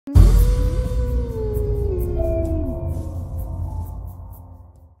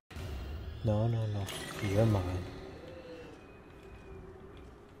No, no, no. You're mine.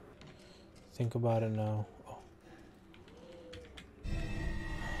 Think about it now. Oh.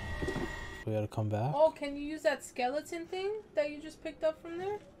 We gotta come back? Oh, can you use that skeleton thing that you just picked up from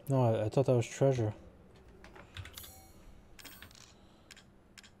there? No, I thought that was treasure.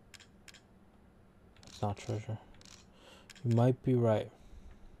 It's not treasure. You might be right.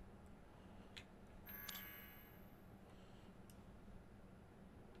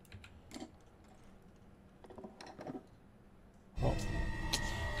 Oh.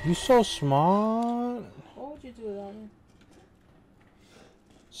 You so smart. What would you do without me?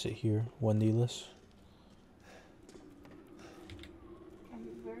 Sit here, Wendy-less. I'm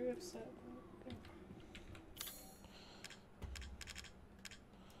very upset.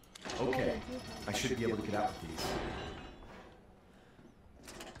 Okay, I should be able to get out with these.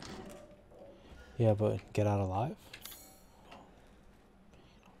 Yeah, but get out alive?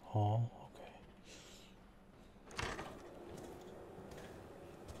 Oh, okay.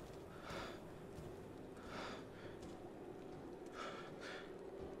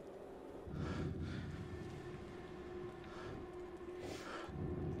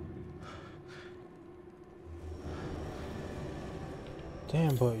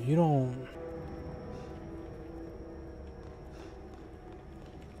 Damn, but you don't...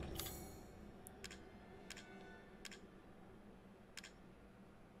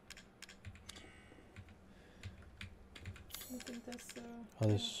 I think that's the... Oh,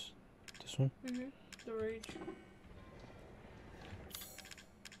 this one? Mm-hmm. The rage.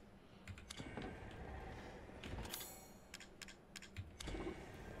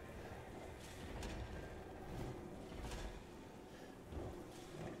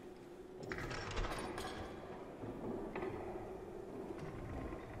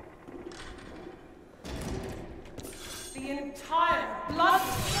 The entire blood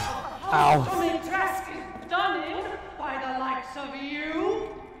Ow. homecoming task is done in by the likes of you.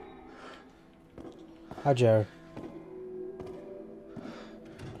 Hi, Jared.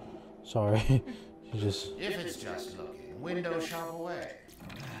 Sorry. You just... If it's just looking, window shop away.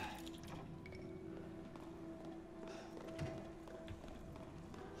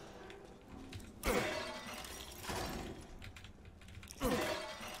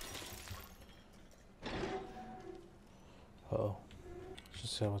 Uh-oh. Let's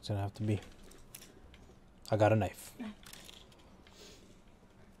just see what's gonna have to be. I got a knife.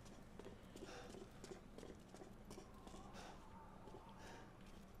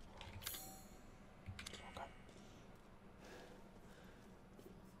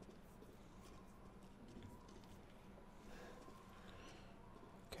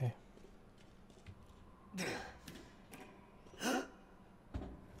 Okay.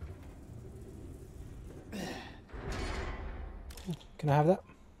 Can I have that?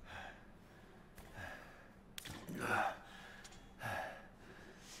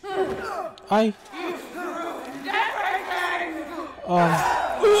 Hi.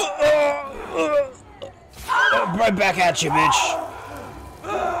 Right back at you, bitch.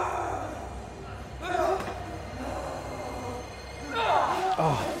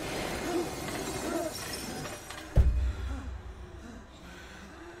 Oh.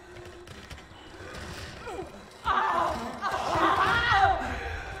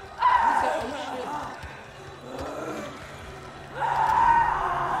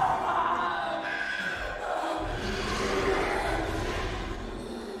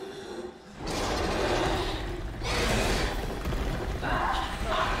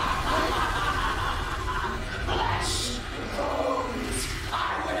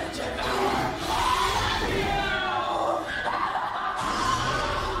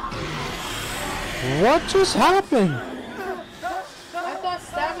 What just happened? I thought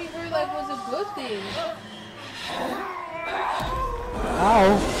stabbing her like was a good thing.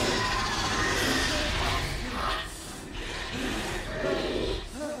 Ow.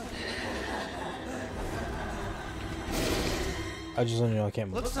 I just don't know, I can't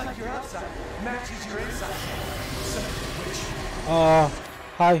move. Looks like your outside matches your inside.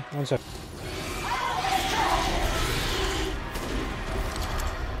 Hi. One sec.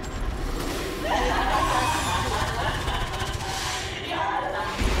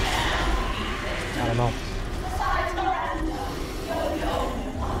 I don't know.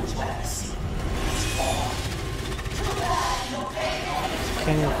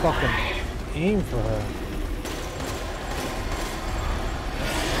 Can't even fucking aim for her.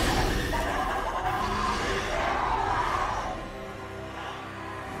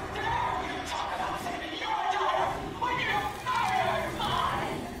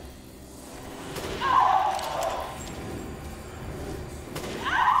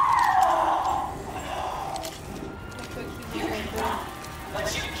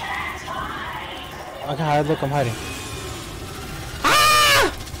 can hide. Look, I'm hiding.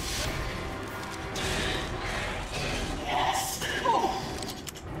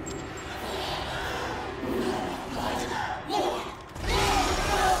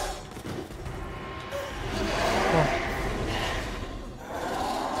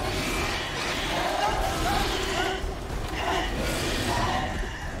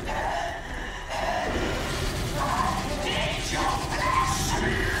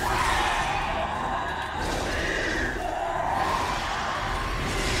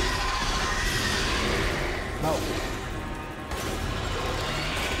 No.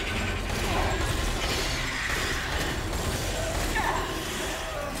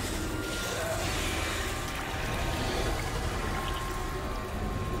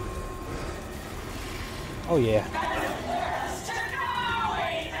 Oh yeah.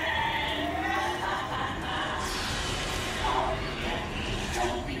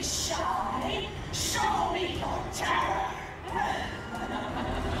 Don't be shy. Show me your terror.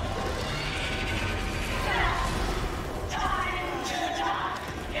 Time to die.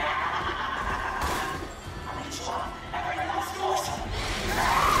 I'll eat you up. Everyone else goes.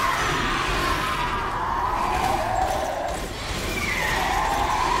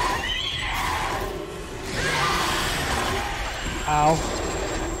 Ow.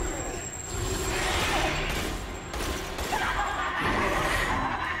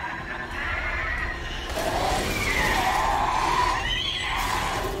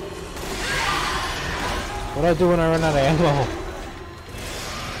 What do I do when I run out of ammo?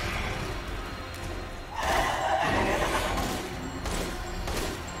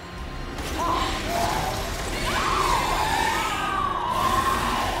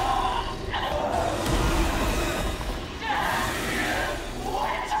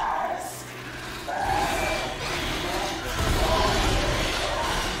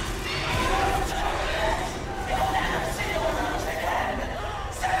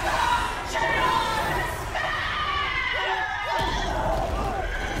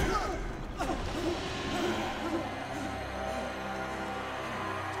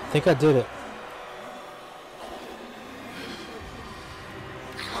 I think I did it.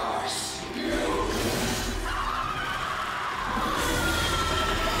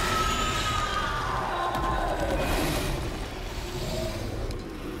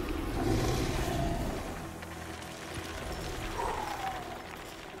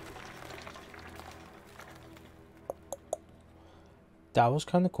 That was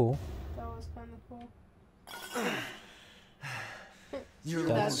kind of cool. That was kind of cool. You're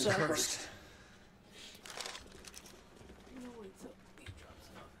That almost sucks. cursed.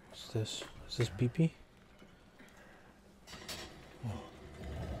 What's this? Is this PP?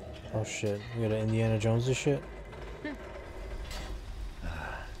 Oh shit. We got an Indiana Jones and shit?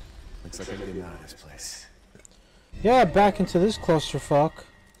 Looks like I'm getting out of this place. Yeah, back into this clusterfuck.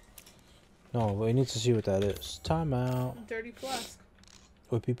 No, we need to see what that is. Time out. Dirty flask.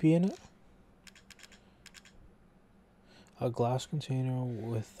 With PP in it? A glass container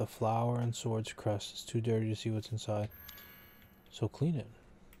with the flower and swords crest. It's too dirty to see what's inside. So clean it.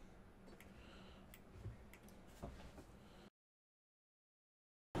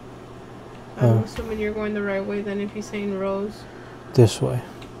 I'm assuming you're going the right way then if you're saying rose. This way.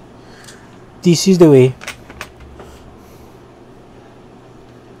 This is the way.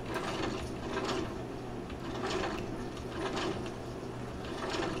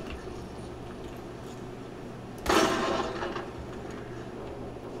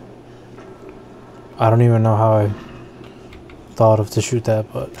 I don't even know how I thought of to shoot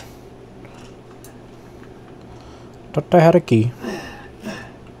that, but thought I had a key.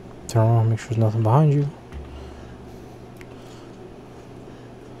 Turn around, make sure there's nothing behind you.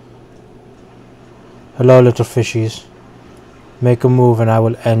 Hello, little fishies. Make a move and I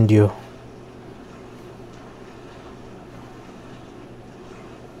will end you.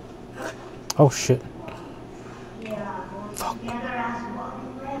 Oh shit. Fuck.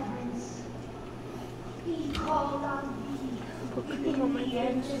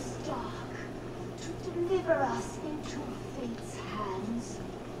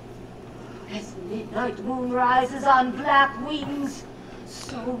 As midnight moon rises on black wings,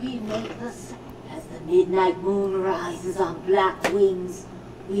 so we wait the sun. As the midnight moon rises on black wings,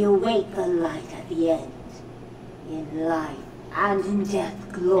 we await the light at the end. In life and in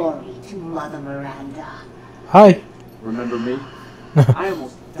death, glory to Mother Miranda. Hi. Remember me? I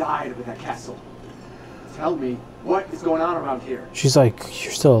almost died up at that castle. Tell me, what is going on around here? She's like,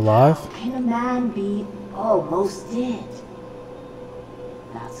 you're still alive? How can a man be almost dead?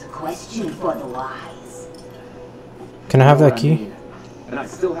 That's a question for the wise. Can I have You know that what key? mean. And I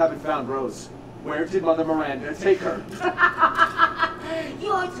still haven't found Rose. Where did Mother Miranda take her?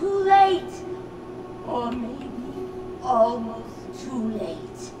 You're too late. Or maybe almost too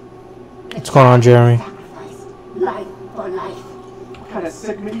late. What's going on, Jeremy? Sacrificed life for life. What kind of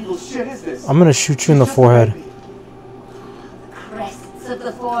sick medieval shit is this? I'm gonna shoot you in the forehead. The crests of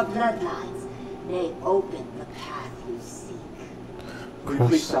the four bloodlines, they open the path you seek. Will you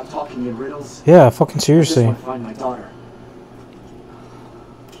please stop talking in riddles? Yeah, fucking I just seriously. want to find my daughter.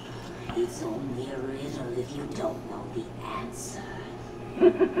 It's only a riddle if you don't know the answer.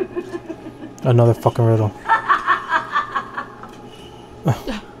 Another fucking riddle.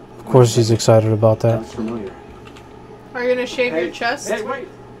 Of course he's excited about that. Sounds familiar. Are you gonna shave your chest? Hey, wait!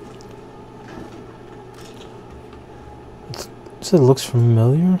 It looks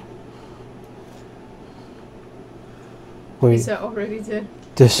familiar. He Wait, said already did.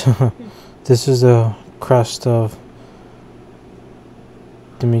 this this is the crest of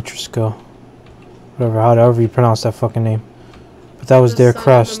Dimitrisco. However you pronounce that fucking name. But that was The their sun of the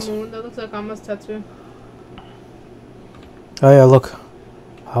crest. moon. That looks like Amma's tattoo. Oh yeah, look.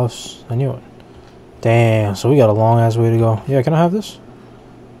 House. I knew it. Damn, so we got a long ass way to go. Yeah, can I have this?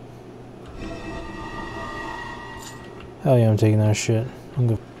 Hell yeah, I'm taking that shit. I'm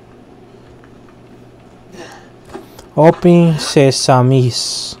good. Open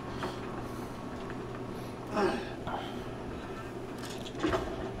sesamis.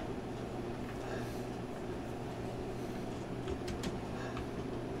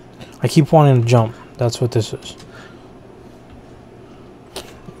 I keep wanting to jump. That's what this is.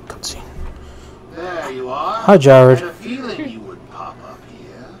 Cutscene. There you are. Hi, Jared. I had a feeling you would pop up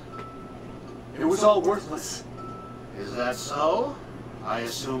here. It was all worthless. Is that so? I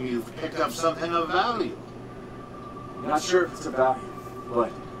assume you've picked up something of value. Not sure if it's about you, but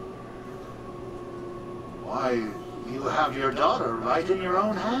Why, you have your daughter right in your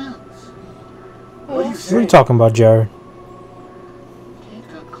own hands. what do you What are say? you talking about, Jared?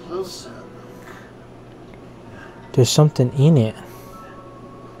 Take a closer look. There's something in it.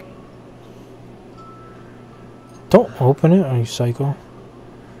 Don't open it, are you psycho?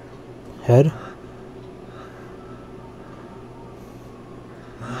 Head?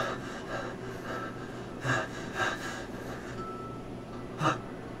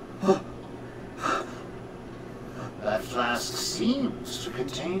 That flask seems to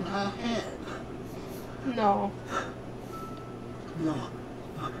contain her head. No. No.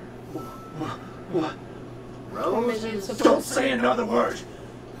 What? Or maybe it's Roses. supposed Don't say another word.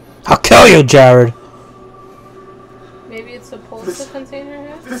 I'll kill you, Jared! Maybe it's supposed to contain her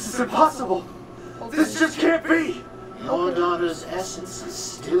head? This is impossible. Hopefully. This just can't be. Your daughter's essence is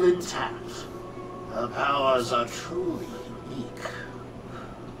still intact. Her powers are truly unique.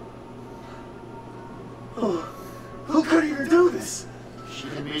 Who could even do this? She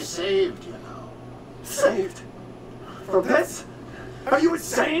can be saved, you know. Saved? From this? Are you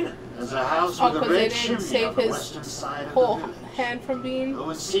insane? There's a house Oh, with a 'cause they red didn't chimney save on the his western side of whole the village. hand from being. Go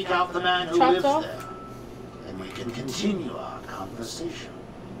and seek out the man who Chopped lives off? there. And we can continue our conversation.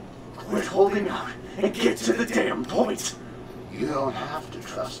 Quit holding out and get to the damn point. You don't have to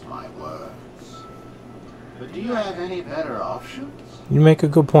trust my words. But do you have any better options? You make a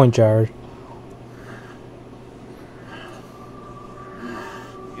good point, Jared.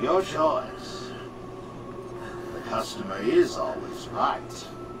 Your choice. The customer is always right.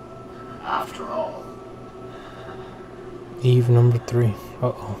 After all. Eve number 3.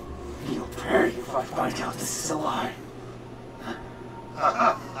 Uh-oh. You'll pay if I find out this is a lie.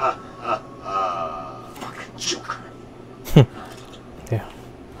 Fucking joker. Yeah.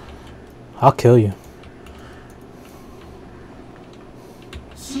 I'll kill you.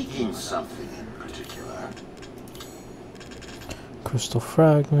 Seeking something in particular. Crystal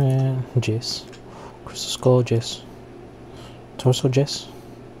fragment. Jess. Crystal skull, Jess. Torso, Jess.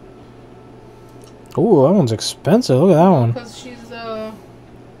 Ooh, that one's expensive. Look at that one. Because she's the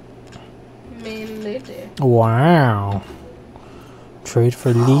main lady. Wow. Trade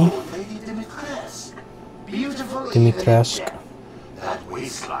for Lee. Oh, Lady Dimitrescu. Beautiful Dimitrescu. even in death. That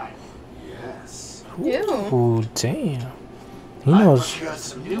waistline. Yes. Ew. Ooh, damn. He I knows. procured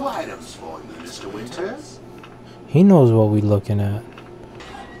some new items for you, Mr. Winters. He knows what we looking at.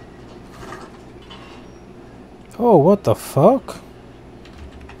 Oh, what the fuck?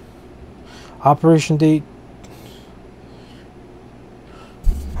 Operation date.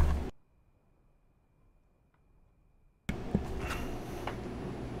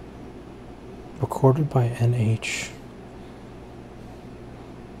 Recorded by NH.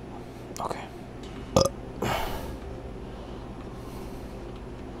 Okay.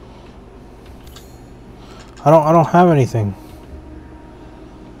 I don't have anything.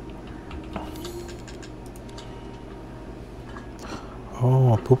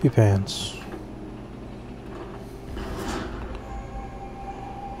 Oh, poopy pants.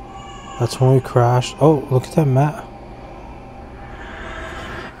 That's when we crashed. Oh, look at that map.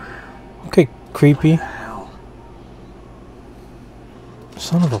 Okay, creepy.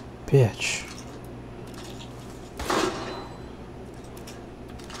 Son of a bitch.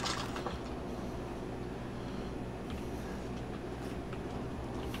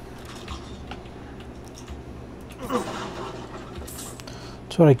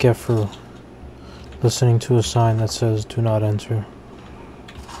 That's what I get for listening to a sign that says do not enter.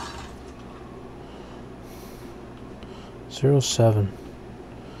 07.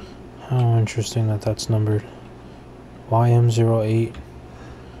 How interesting that that's numbered. YM08.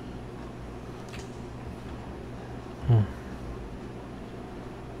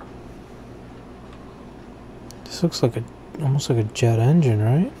 This looks like almost like a jet engine,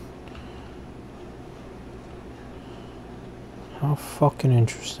 right? How fucking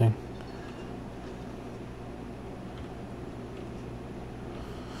interesting.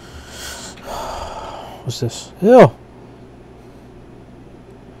 What's this? Ew!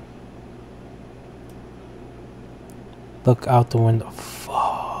 Look out the window.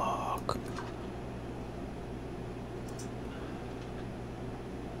 Fuck.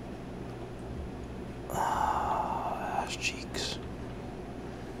 Ass cheeks.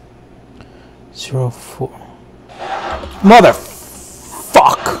 04.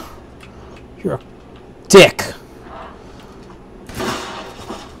 Motherfuck! You're a dick.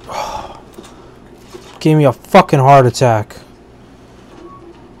 Gave me a fucking heart attack.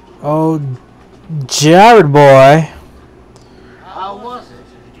 Oh, Jared boy. How was it?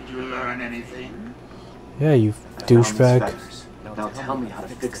 Did you learn anything? Yeah, you douchebag. Now tell me how to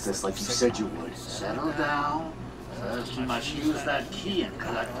fix this like you said you would. Settle down. First, you must use that key and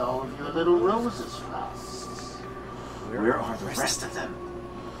collect all of your little roses flasks. Where are the rest of them?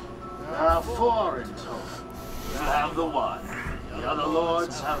 There are 4 in total. You have the one. The other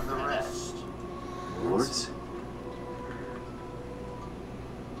lords have the rest. Lords?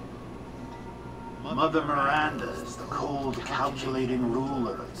 Mother Miranda is the cold, calculating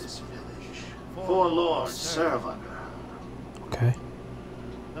ruler of this village. 4 lords serve under her. Okay.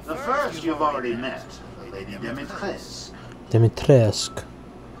 The first you've already met, Lady Dimitrescu. Dimitrescu.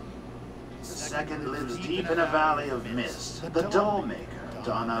 The second lives deep in a valley of mist, the doll maker,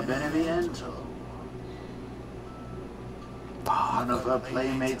 Donna Beneviento. None of her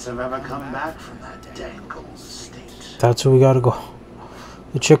playmates have ever come back from that dank old state. That's where we gotta go.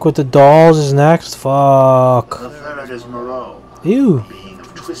 The chick with the dolls is next? Fuck. The third is Moreau. Ew. Being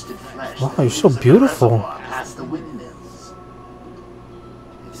of twisted flesh. Wow, you're so beautiful. Past the windmills.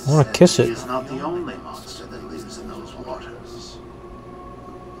 I wanna kiss it. He is not the only monster that lives in those waters.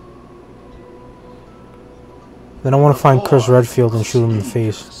 Then I wanna find Chris Redfield and shoot him in the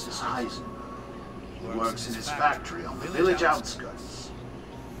face. Is Heisenberg. He works in his factory on the village outskirts.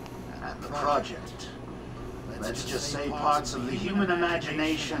 And the project. Let's just say parts of the human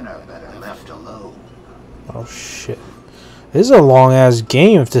imagination are better left alone. Oh shit. This is a long ass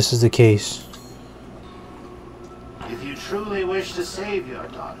game if this is the case. If you truly wish to save your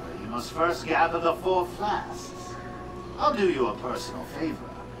daughter, you must first gather the 4 flasks. I'll do you a personal favor.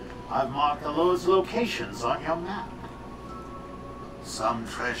 I've marked the Lord's locations on your map. Some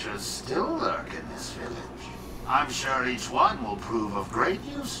treasures still lurk in this village. I'm sure each one will prove of great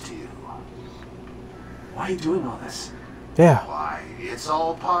use to you. Why are you doing all this? Yeah. Why, it's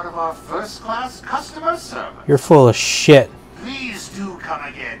all part of our first-class customer service. You're full of shit. Please do come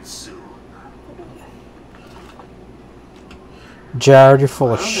again soon. Jared, you're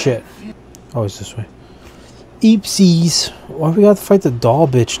full of shit. Oh, it's this way. Eepsies. Why we gotta fight the doll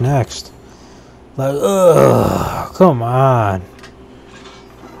bitch next? Like, ugh, come on.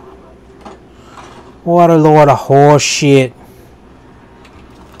 What a load of horse shit.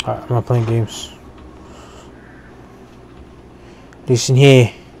 Alright, I'm not playing games. Listen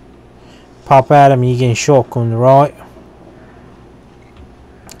here. Pop at him, you getting shotgun, right?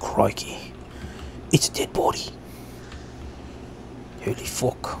 Crikey. It's a dead body. Holy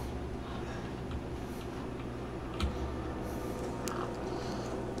fuck.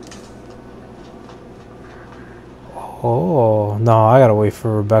 Oh, no, I gotta wait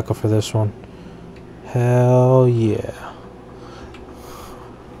for Rebecca for this one. Hell yeah.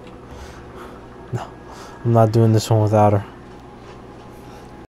 No, I'm not doing this one without her.